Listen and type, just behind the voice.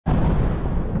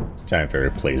Time for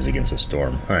plays against a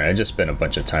storm. Alright, I just spent a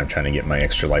bunch of time trying to get my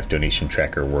extra life donation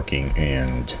tracker working,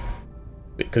 and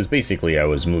because basically I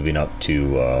was moving up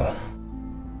to I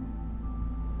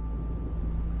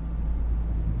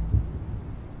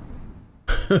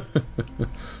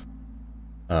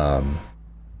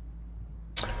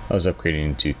was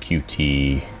upgrading to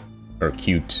QT or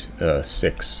Qt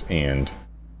 6, and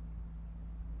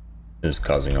it was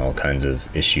causing all kinds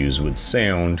of issues with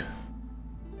sound.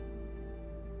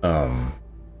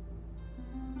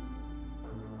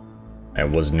 I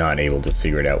was not able to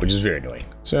figure it out, which is very annoying.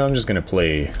 So I'm just gonna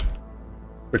play a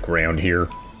quick round here.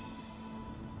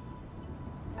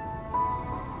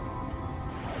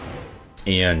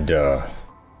 And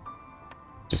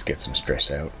just get some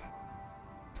stress out.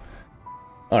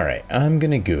 Alright, I'm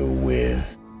gonna go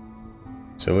with...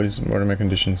 So what are my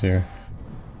conditions here?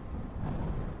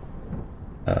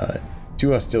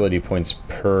 2 hostility points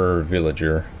per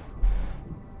villager.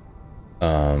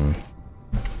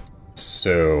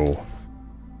 So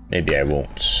maybe I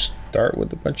won't start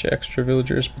with a bunch of extra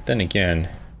villagers, but then again,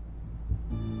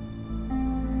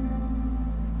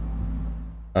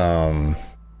 I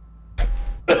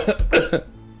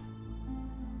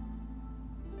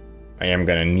am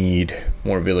gonna need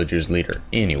more villagers later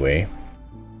anyway.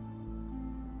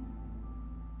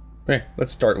 Okay,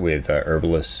 let's start with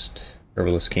herbalist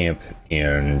camp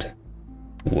and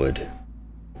wood.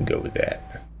 We'll go with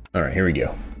that. All right, here we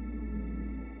go.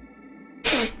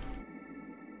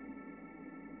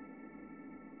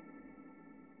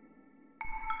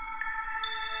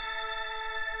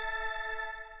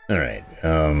 All right.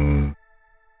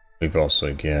 We've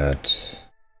also got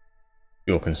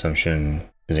fuel consumption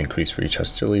is increased for each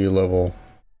hostility level.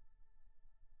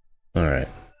 All right.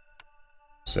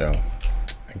 So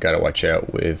I gotta watch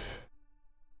out with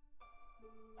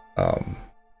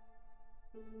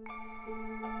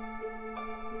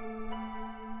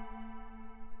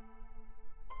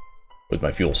my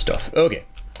fuel stuff. Okay.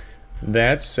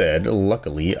 That said,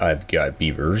 luckily I've got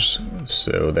beavers,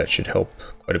 so that should help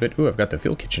quite a bit. Ooh, I've got the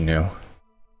field kitchen now.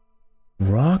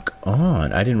 Rock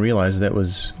on. I didn't realize that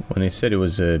was, when they said it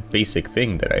was a basic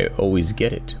thing, that I always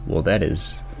get it. Well, that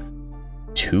is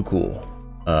too cool.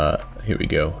 Here we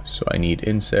go. So I need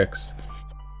insects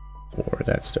for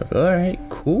that stuff. Alright,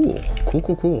 cool.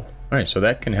 Cool. Alright, so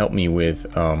that can help me with,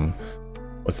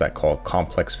 what's that called?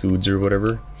 Complex foods or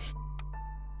whatever.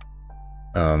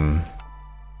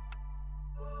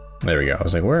 There we go. I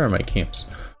was like, where are my camps?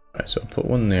 Alright, so I'll put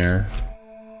one there.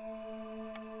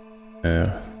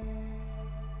 Got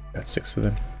 6 of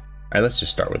them. Alright, let's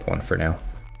just start with one for now.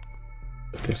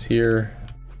 Put this here.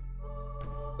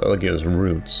 That'll give us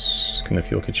roots. Can the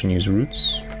fuel kitchen use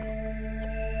roots?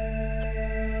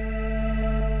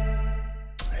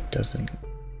 It doesn't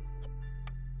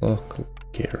look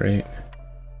like it, right?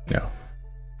 No.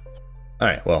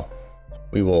 Alright, well,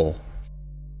 we will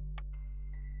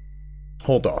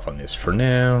hold off on this for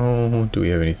now. Do we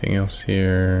have anything else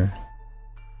here?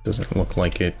 Doesn't look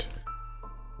like it.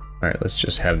 Alright, let's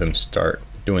just have them start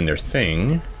doing their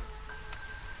thing.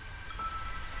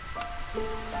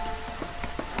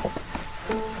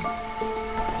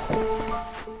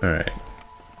 Alright.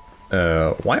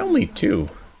 Why only 2?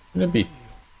 Wouldn't it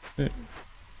be...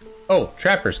 Oh,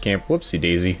 Trapper's Camp. Whoopsie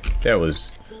daisy. That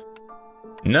was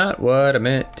not what I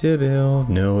meant to build.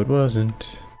 No, it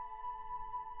wasn't.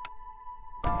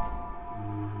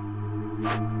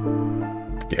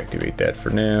 Deactivate that for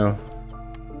now.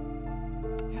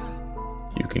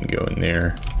 You can go in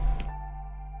there.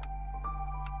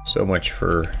 So much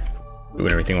for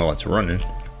doing everything while it's running.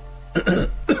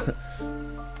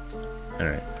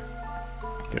 Alright.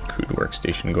 Get a crude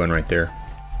workstation going right there.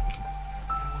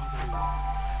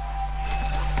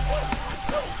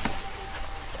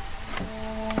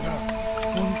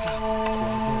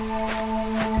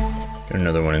 Got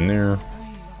another one in there.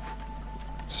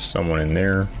 Someone in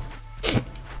there.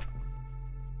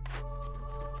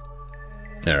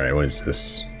 Alright, what is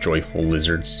this? Joyful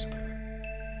lizards.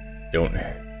 Don't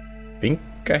think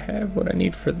I have what I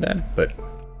need for that, but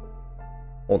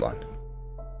hold on.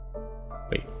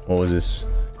 Wait, what was this?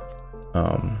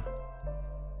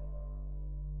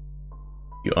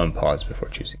 You unpause before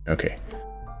choosing. Okay.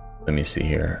 Let me see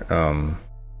here.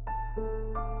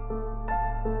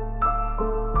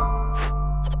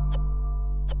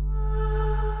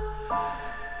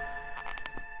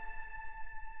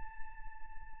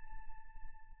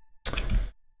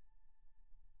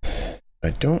 I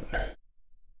don't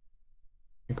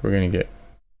think we're gonna get...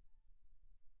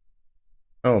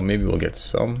 Oh, maybe we'll get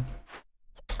some.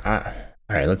 Alright,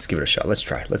 let's give it a shot. Let's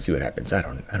try. Let's see what happens. I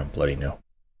don't bloody know.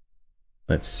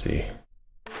 Let's see.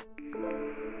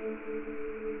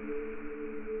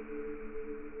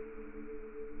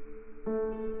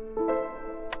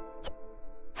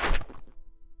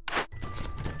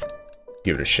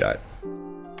 give it a shot.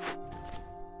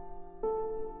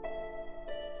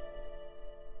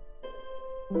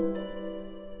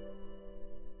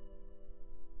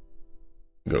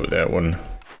 Go with that one.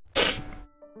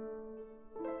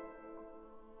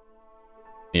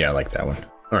 Yeah, I like that one.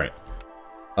 All right.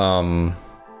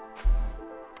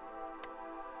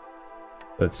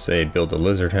 Let's say build a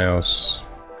lizard house.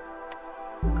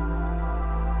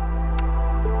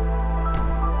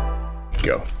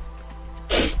 Go.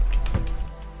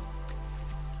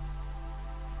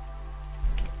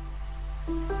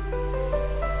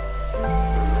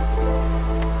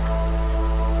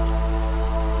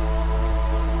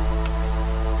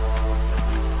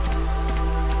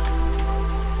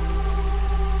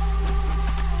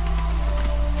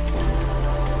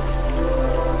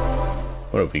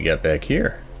 What have we got back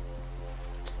here?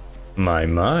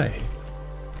 My.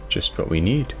 Just what we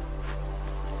need.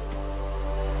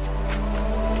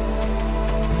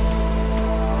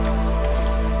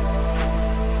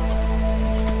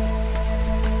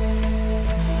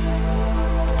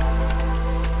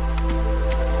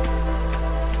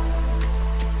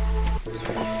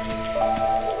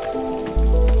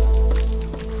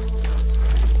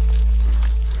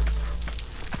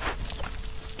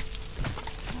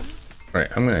 Alright,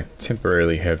 I'm gonna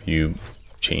temporarily have you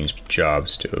change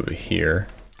jobs to over here.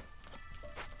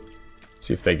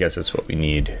 See if that gets us what we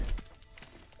need in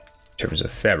terms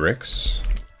of fabrics.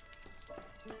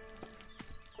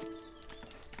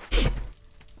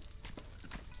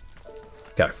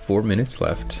 Got 4 minutes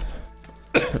left.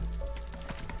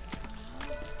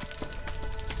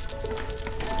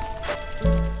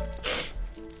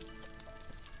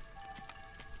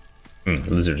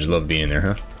 Lizards love being in there,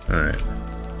 huh? Alright.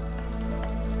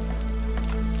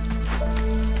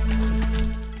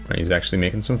 He's actually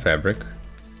making some fabric.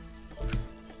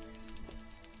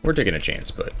 We're taking a chance,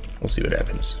 but we'll see what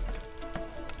happens.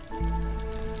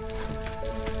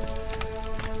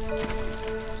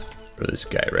 For this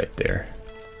guy right there.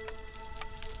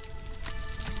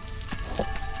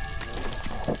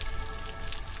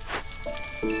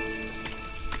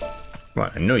 Come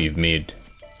on, I know you've made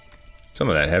some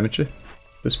of that, haven't you? At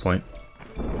this point.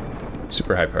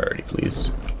 Super high priority,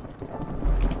 please.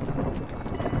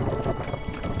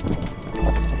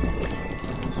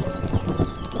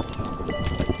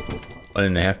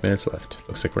 1.5 minutes left.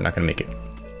 Looks like we're not gonna make it.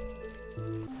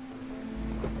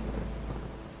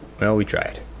 Well, we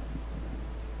tried.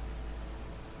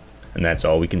 And that's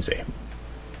all we can say.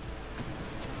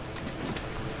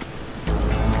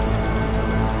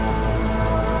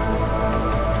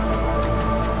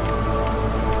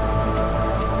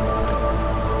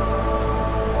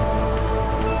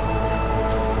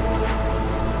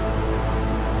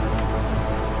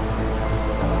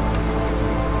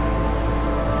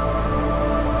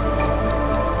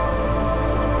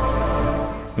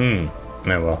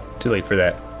 Oh well, too late for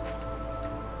that.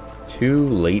 Too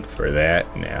late for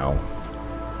that now.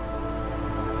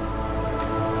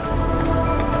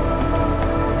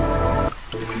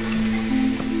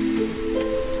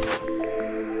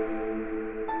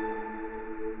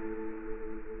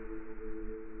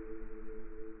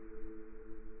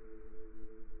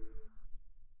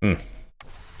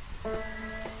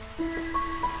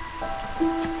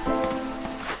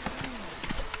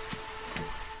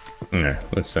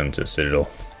 Let's send him to Citadel.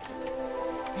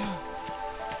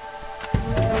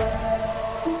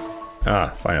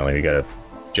 Ah, finally we got a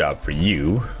job for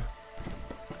you.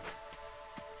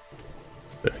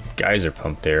 The geyser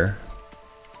pump there.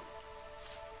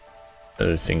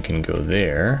 Other thing can go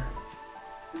there.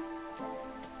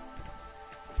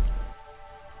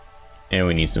 And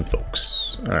we need some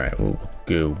folks. Alright, we'll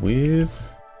go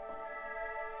with...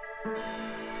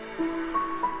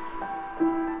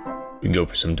 We can go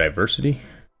for some diversity.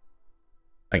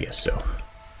 I guess so.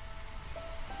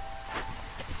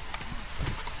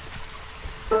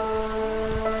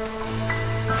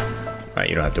 Alright,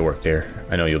 you don't have to work there.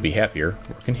 I know you'll be happier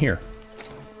working here.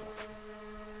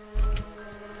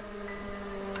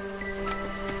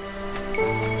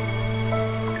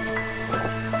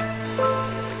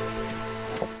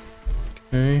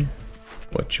 Okay.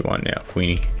 What you want now,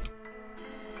 Queenie?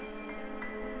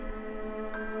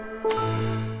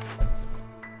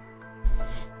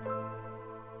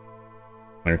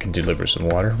 I can deliver some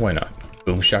water. Why not?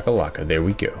 Boom shakalaka. There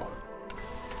we go.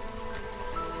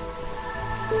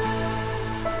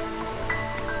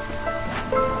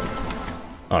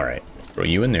 Alright. Throw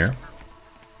you in there.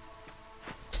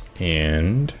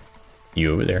 And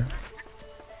you over there.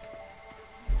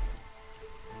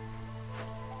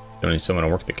 Don't need someone to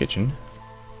work the kitchen.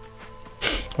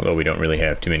 Although we don't really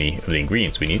have too many of the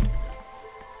ingredients we need.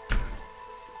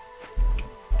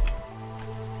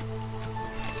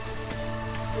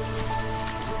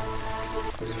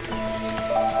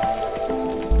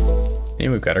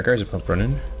 And we've got our geyser pump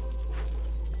running.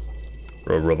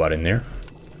 Throw a robot in there.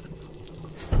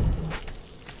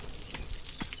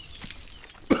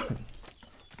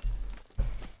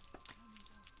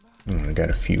 We got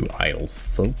a few idle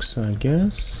folks, I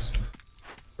guess.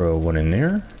 Throw one in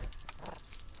there.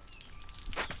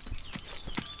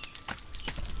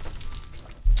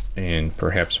 And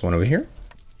perhaps one over here.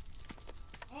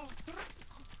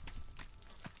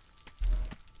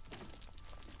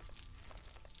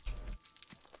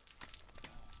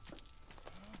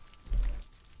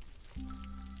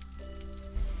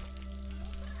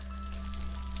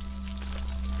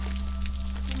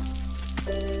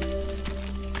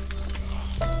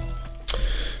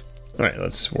 Alright,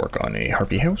 let's work on a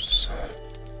harpy house.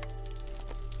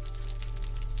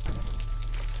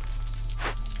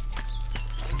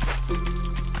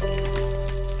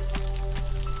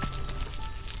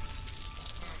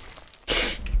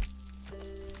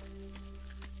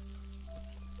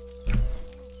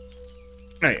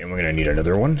 Alright, and we're gonna need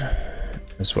another one,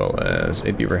 as well as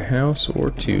a beaver house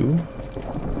or two.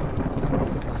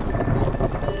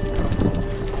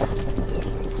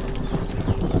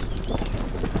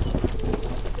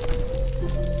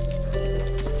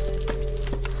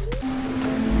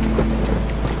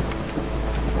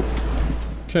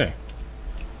 Okay.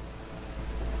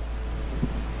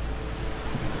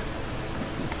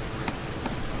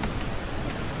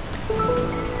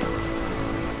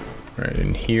 Right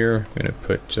in here, I'm gonna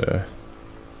put a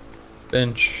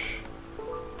bench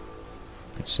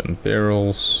and some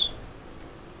barrels.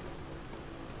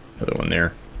 Another one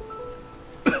there.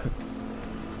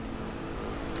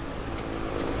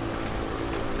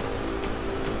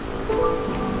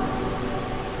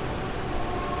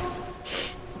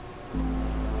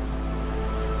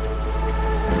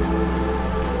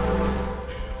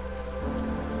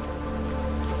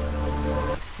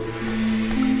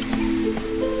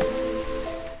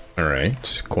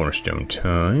 Alright, cornerstone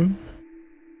time.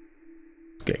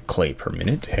 Let's get clay per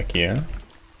minute, heck yeah.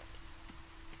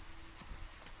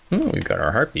 Oh, we've got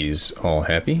our harpies all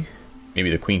happy. Maybe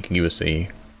the queen can give us a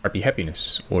harpy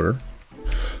happiness order.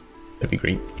 That'd be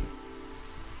great.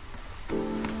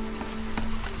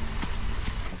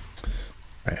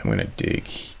 Alright, I'm gonna dig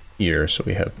here so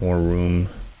we have more room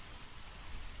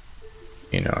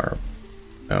in our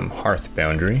hearth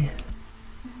boundary.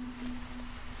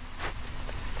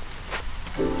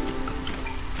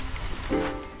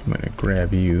 I'm gonna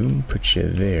grab you, put you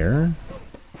there.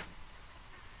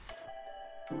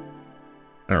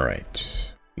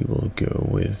 Alright, we will go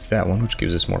with that one, which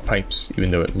gives us more pipes,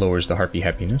 even though it lowers the harpy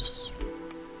happiness.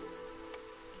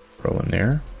 Throw in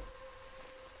there.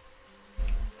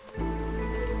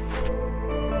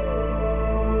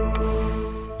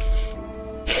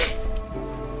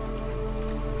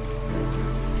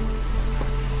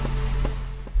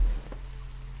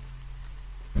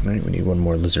 Alright, we need one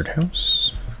more lizard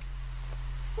house.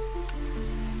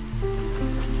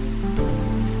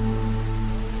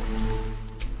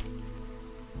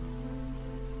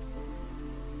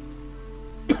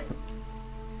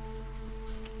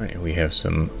 Alright, we have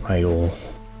some idle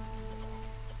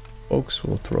folks.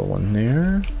 We'll throw one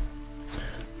there.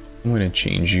 I'm going to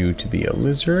change you to be a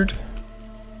lizard.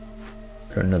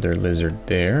 Put another lizard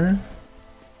there.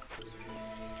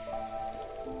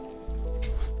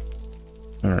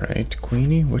 Alright,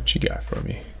 Queenie, what you got for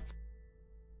me?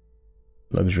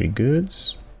 Luxury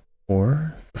goods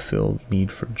or fulfilled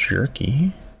need for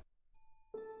jerky?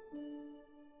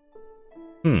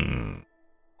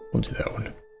 We'll do that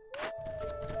one.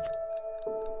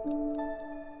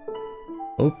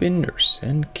 Open or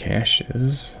send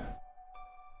caches.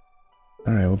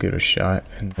 Alright, we'll give it a shot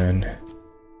and then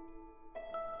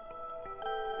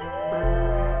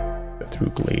go through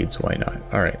glades, why not?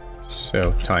 Alright,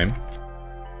 so time.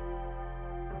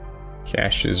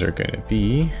 Caches are going to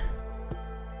be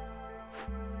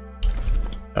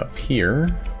up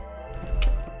here.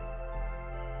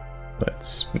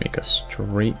 Let's make a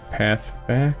straight path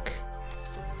back.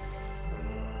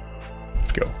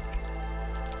 Go.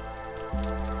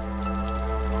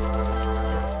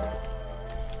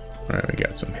 Alright, we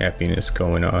got some happiness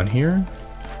going on here.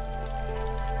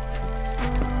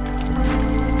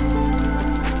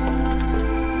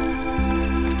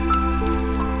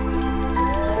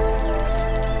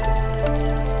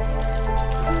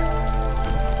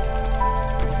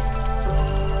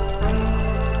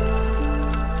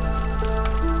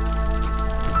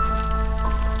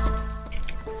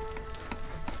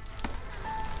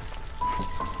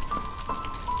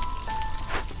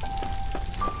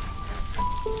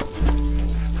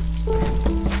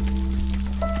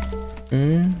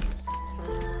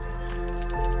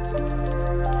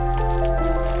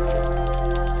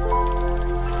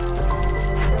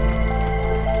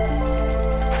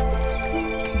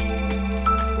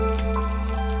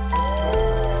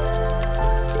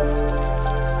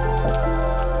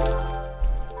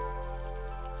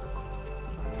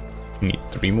 Need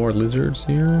 3 more lizards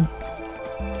here.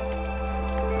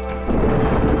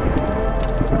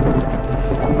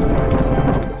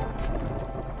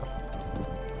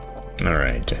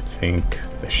 Alright, I think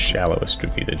the shallowest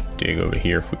would be to dig over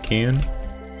here if we can.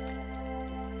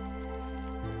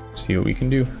 See what we can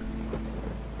do.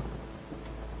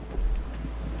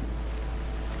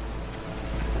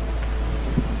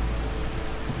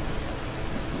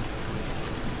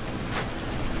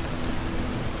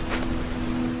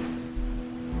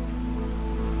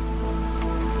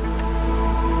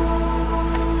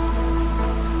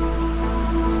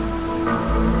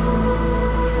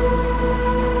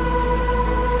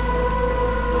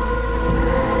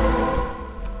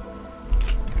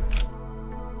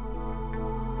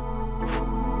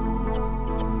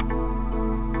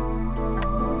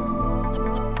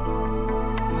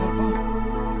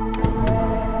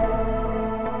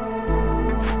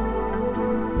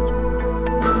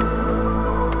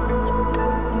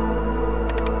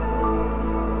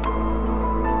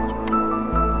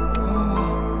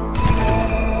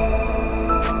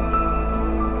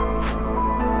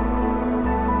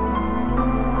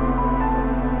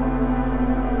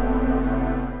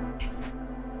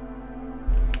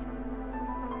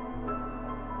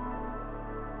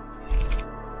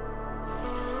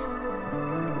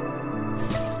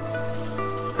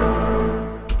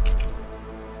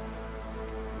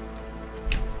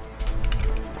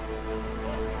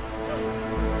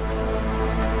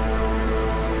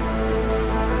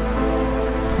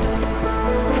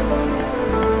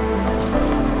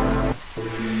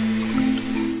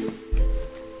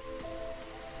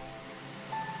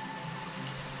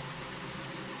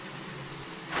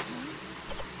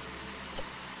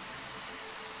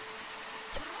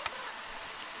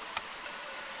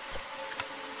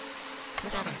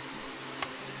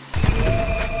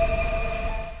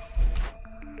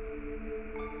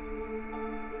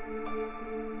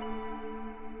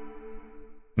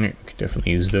 Yeah, we could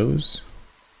definitely use those.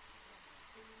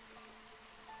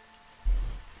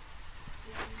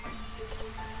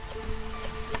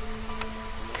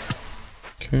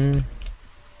 Okay.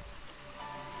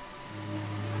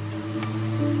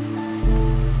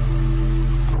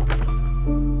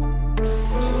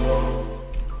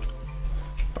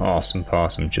 Awesome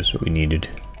possum, just what we needed.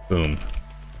 Boom.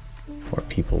 More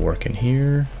people working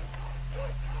here.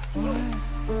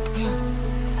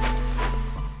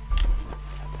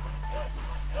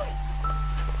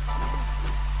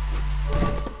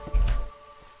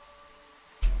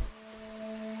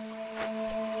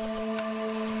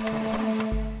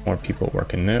 More people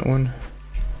working that one.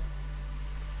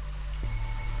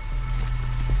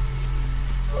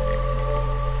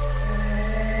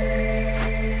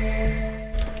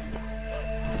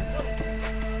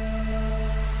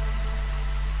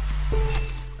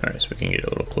 Alright, so we can get a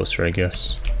little closer, I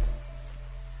guess.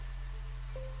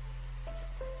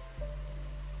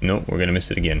 Nope, we're gonna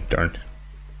miss it again, darn.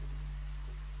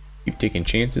 Keep taking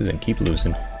chances and keep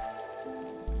losing.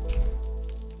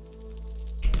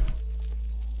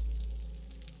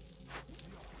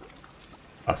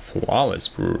 A flawless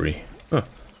brewery. Huh.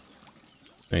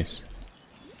 Nice.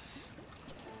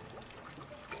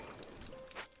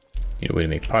 Need a way to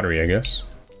make pottery, I guess.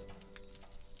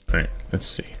 Alright, let's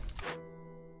see.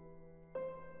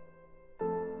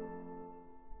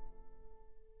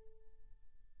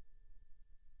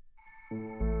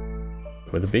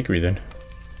 With a bakery then.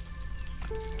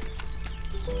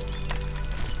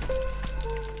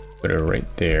 Put her right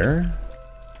there.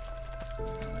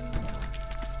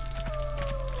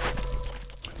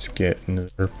 Let's get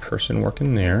another person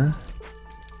working there.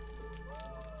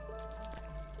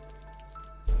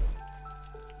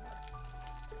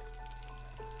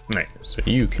 Alright, so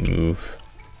you can move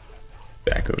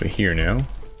back over here now.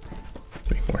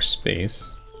 Make more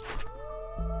space.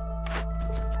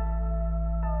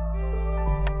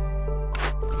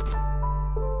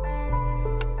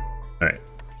 Alright.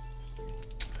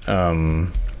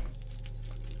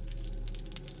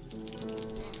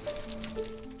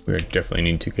 We're definitely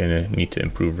need to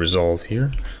improve resolve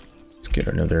here. Let's get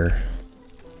another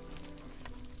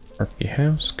RP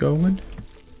house going.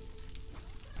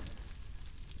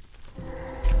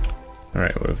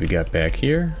 Alright, what have we got back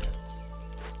here?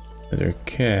 Another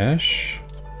cache.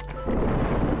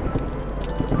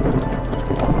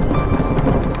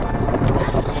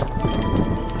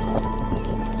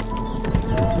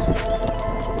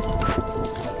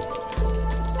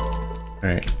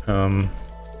 Alright,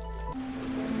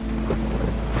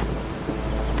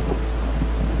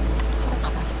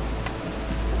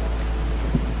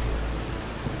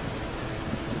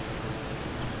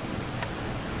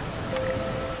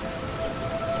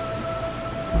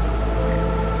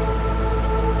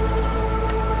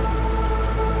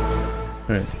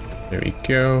 Alright, there we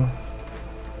go.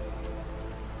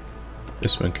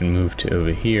 This one can move to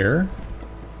over here.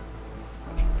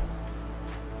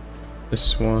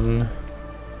 This one...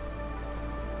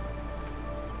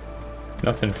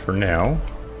 nothing for now.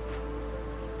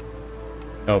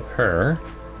 Help her.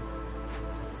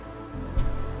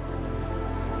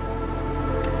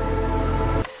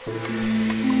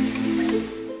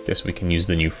 Guess we can use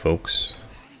the new folks.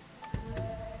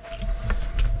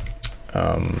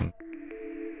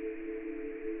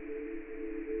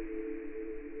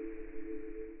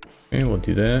 Okay, we'll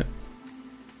do that.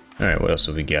 Alright, what else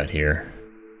have we got here?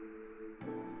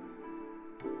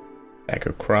 Back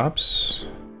of crops.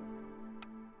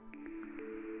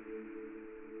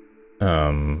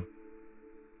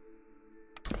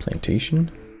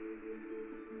 Plantation.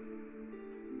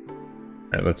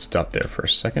 Alright, let's stop there for a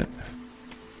second.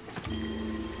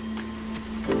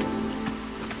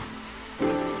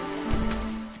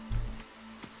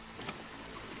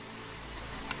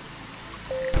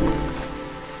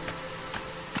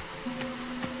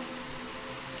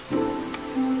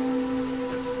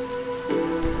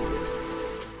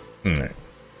 Alright.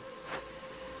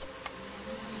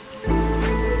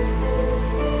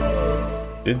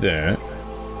 Did that.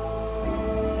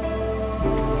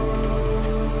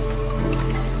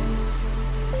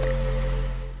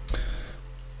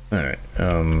 Alright,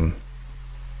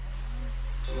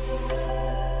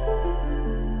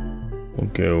 we'll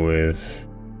go with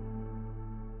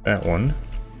that one.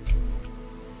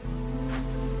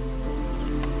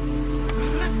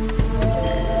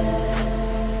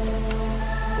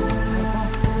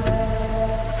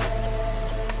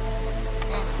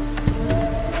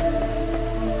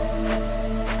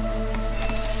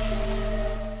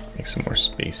 Make some more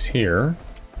space here.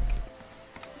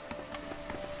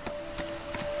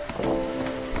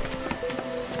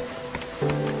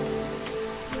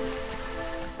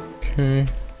 Okay.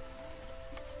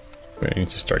 We need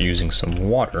to start using some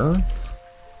water.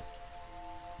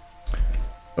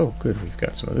 Oh, good, we've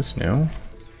got some of this now.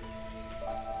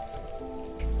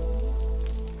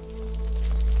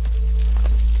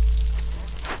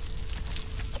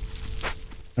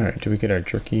 Alright, did we get our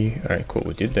jerky? Alright, cool,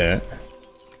 we did that.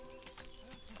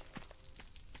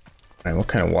 Alright, what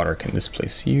kind of water can this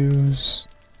place use?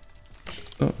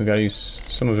 Oh, we gotta use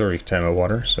some of every time of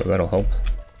water, so that'll help.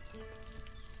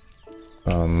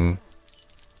 Alright,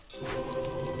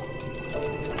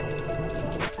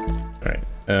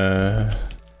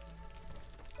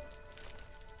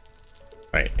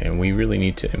 Right, and we really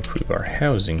need to improve our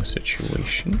housing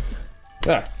situation.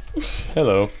 Ah,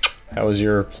 hello. How was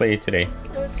your play today?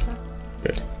 It was fun.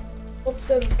 Good. Old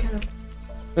stove is kind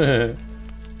of...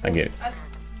 I get it.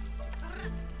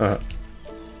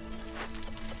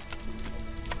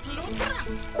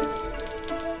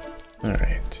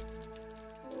 Alright.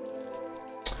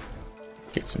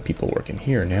 Get some people working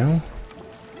here now.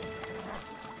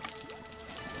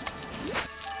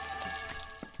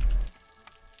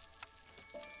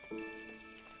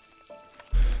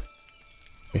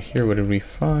 Here, what did we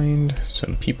find?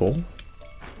 Some people.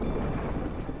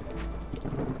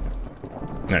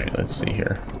 Alright, let's see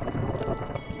here.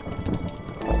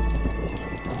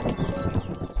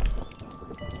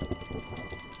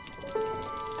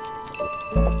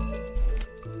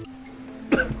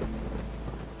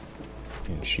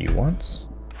 And she wants?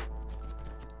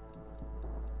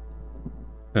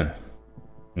 Huh.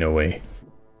 No way.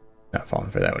 Not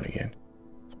falling for that one again.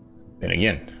 Then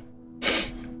again.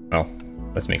 Well,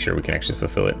 let's make sure we can actually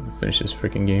fulfill it and finish this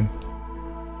freaking game.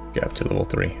 Get up to level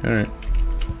 3. Alright.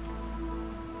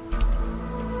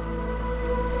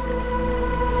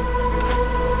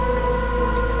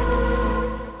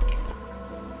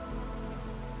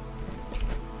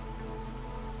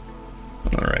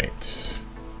 Alright.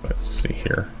 Let's see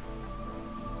here.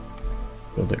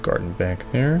 Build a garden back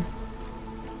there.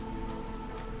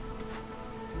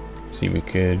 See, we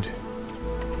could...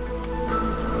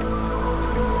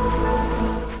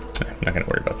 I'm not going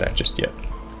to worry about that just yet.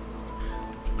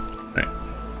 Alright.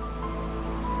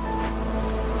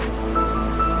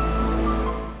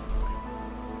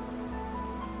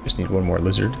 Just need one more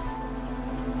lizard.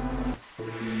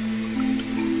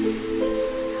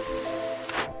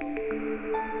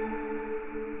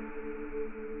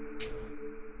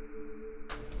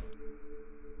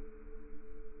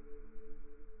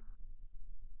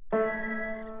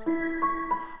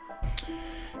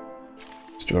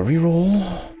 Let's do a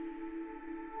reroll.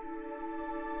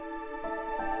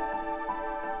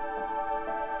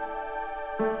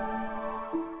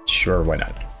 Sure, why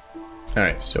not?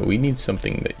 Alright, so we need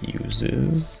something that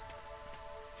uses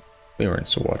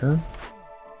clearance water.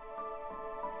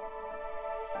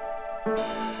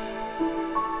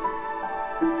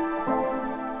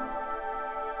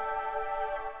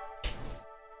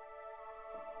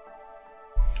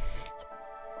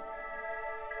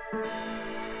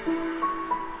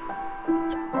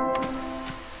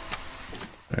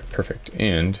 Alright, perfect.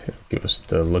 And it'll give us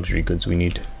the luxury goods we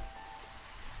need.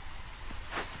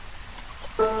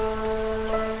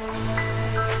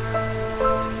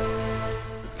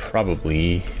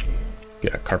 Probably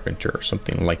get a carpenter or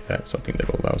something like that, something that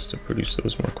will allow us to produce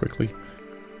those more quickly.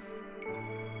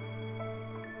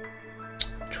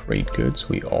 Trade goods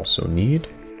we also need.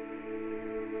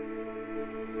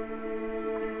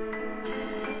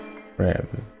 Grab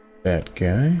that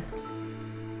guy.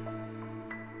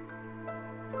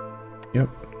 Yep.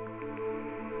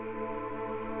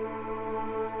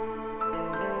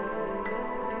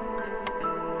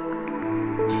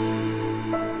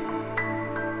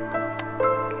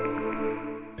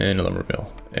 And a lumber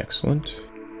mill. Excellent.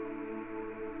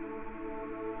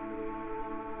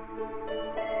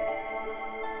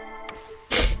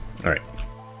 Alright.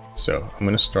 So I'm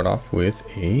going to start off with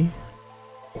a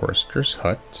forester's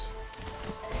hut.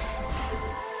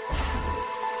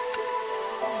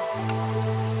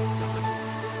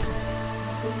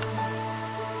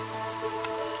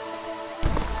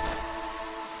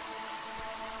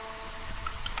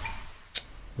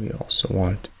 We also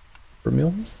want a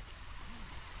mill.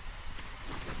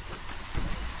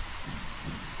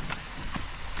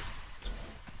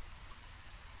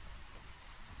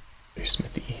 A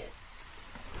smithy.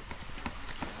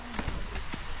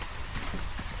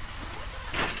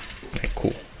 Alright,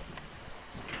 cool.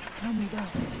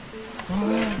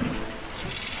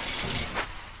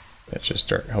 That should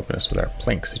start helping us with our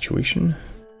plank situation.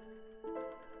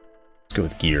 Let's go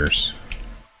with gears.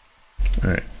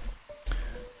 Alright.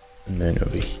 And then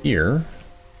over here,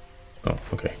 oh,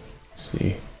 okay, let's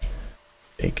see,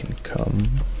 they can come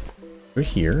over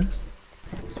here.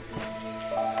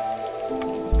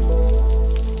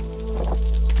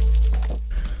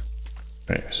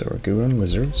 Alright, so we're good on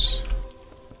lizards.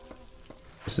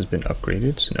 This has been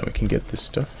upgraded, so now we can get this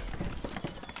stuff.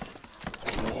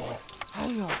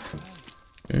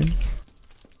 Okay.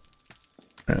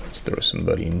 Alright, let's throw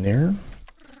somebody in there.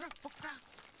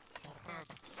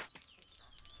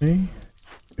 Okay,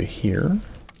 over here.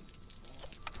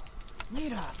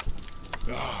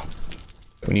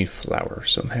 We need flour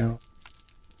somehow.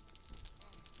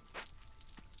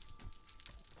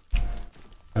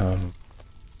 Alright,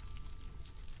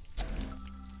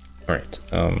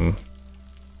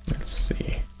 let's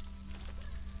see.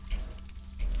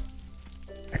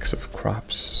 X of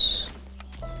crops.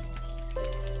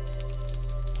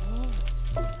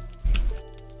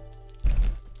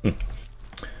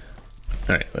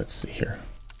 Alright, let's see here.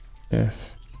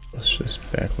 Yes, let's just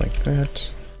back like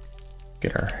that.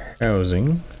 Get our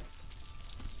housing.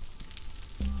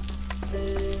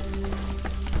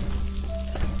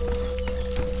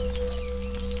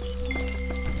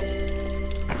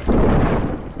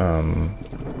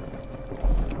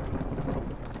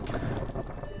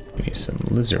 We need some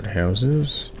lizard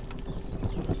houses.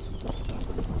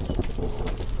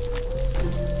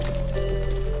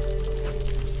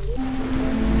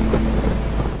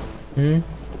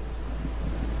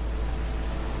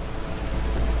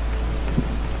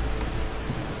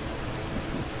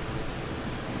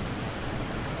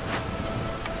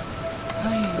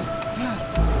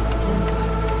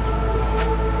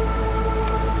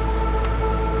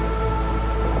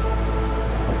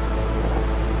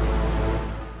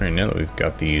 Alright, now that we've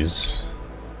got these...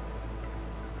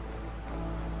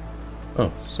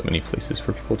 Oh, so many places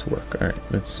for people to work. Alright,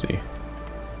 let's see.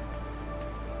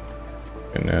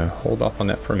 Gonna hold off on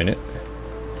that for a minute.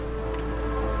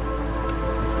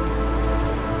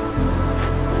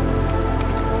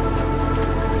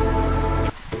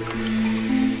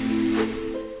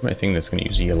 My thing that's gonna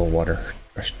use yellow water.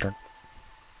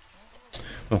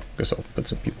 Oh, guess I'll put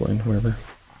some people in wherever.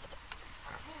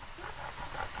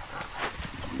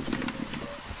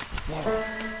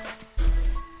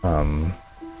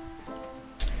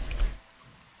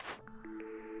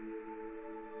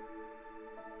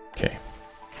 Okay.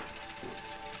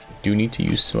 Do need to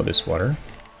use some of this water.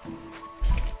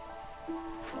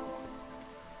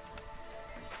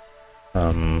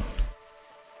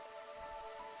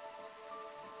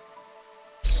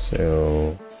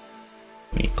 So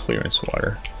we need clearance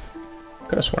water.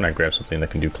 Could have sworn I grabbed something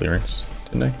that can do clearance,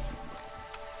 didn't I?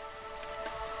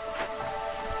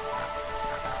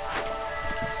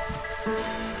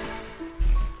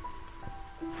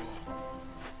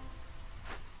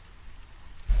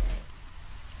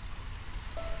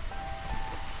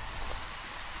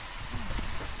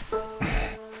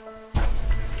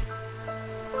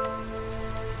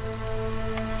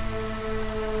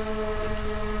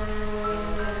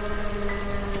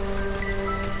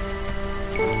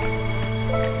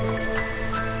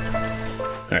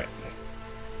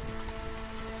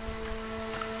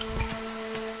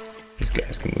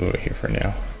 can move over here for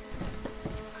now.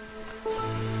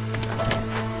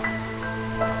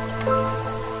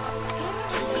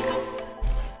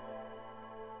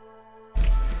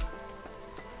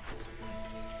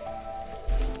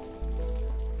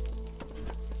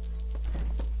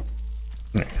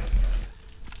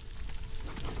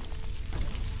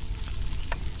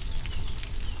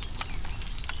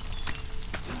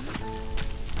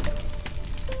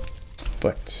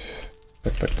 But,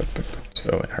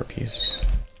 oh, and harpies.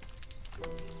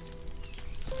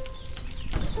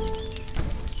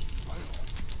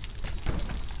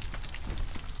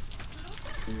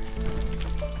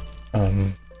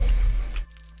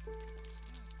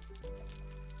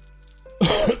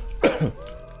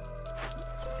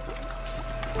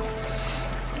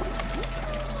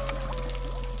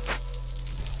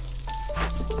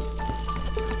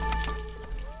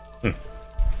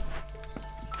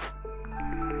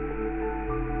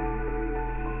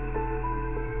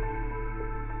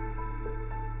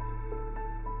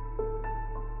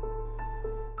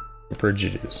 Bridge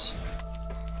it is.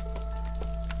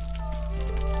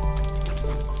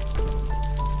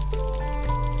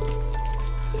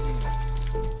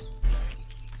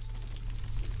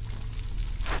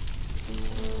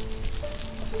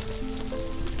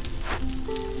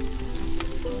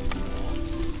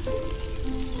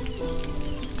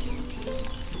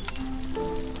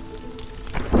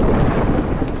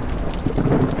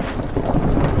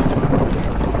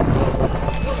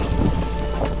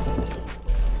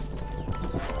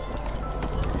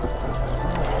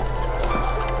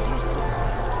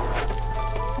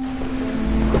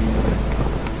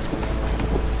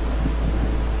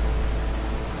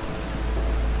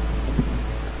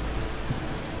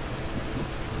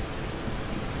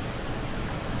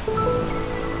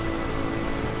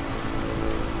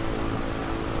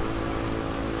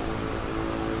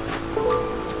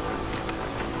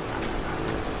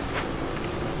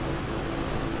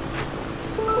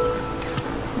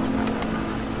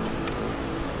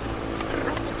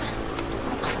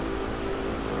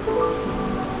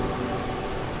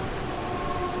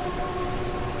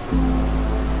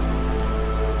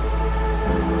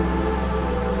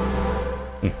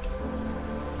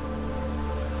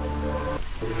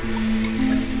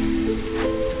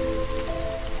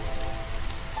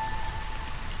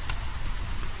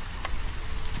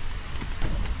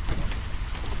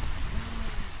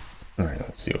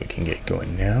 Let's see what we can get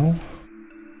going now.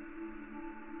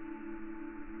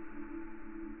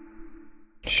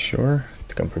 Sure, I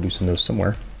think I'm producing those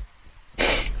somewhere.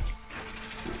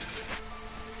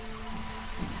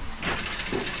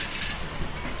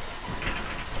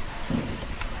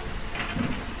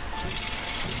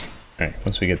 Alright,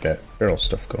 once we get that barrel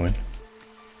stuff going.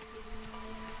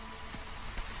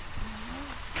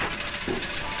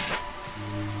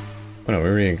 Oh no, we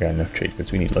already got enough trade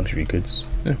goods. We need luxury goods.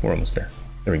 We're almost there.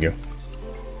 There we go.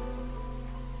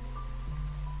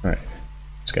 Alright.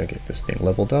 Just gotta get this thing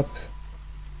leveled up.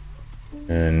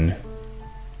 And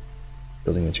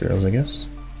building materials, I guess.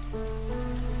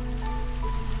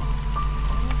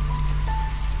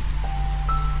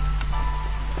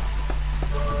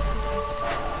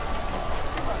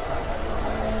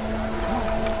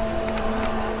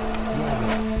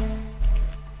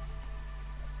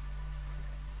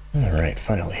 Alright,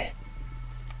 finally.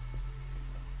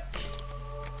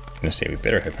 I'm gonna say we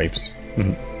better have pipes.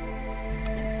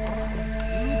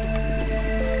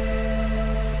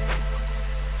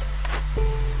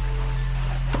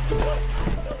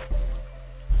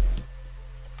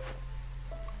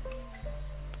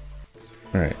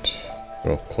 Alright,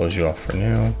 we'll close you off for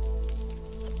now.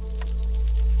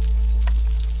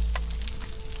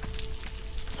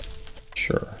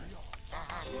 Sure.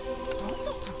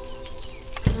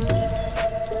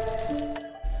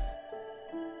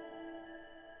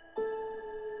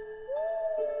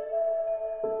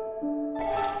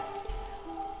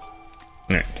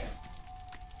 Alright.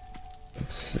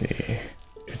 Let's see.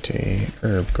 Get a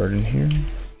herb garden here.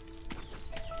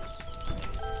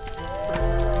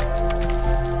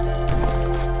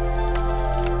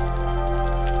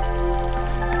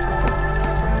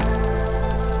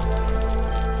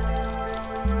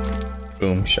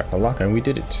 Boom, shakalaka, and we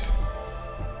did it.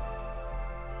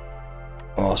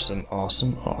 Awesome,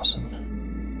 awesome, awesome.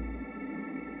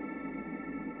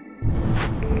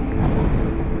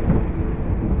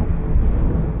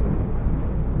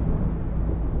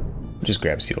 Just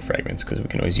grab seal fragments because we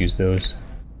can always use those.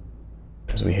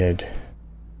 As we head,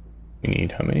 we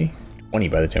need how many? 20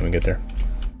 by the time we get there.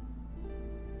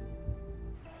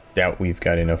 Doubt we've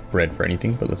got enough bread for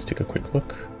anything, but let's take a quick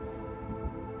look.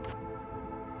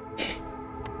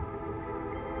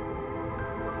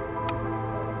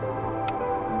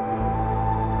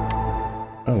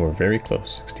 very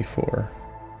close. 64.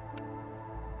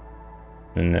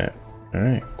 And that.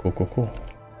 Alright, cool, cool, cool.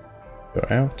 Go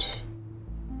out.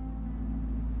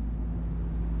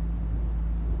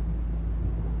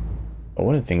 Oh,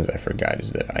 one of the things I forgot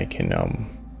is that I can,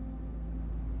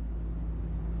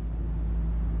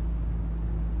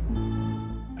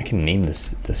 I can name the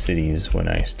cities when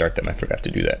I start them. I forgot to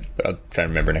do that, but I'll try to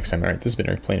remember next time. Alright, this has been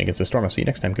Eric playing against the storm. I'll see you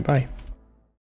next time. Goodbye.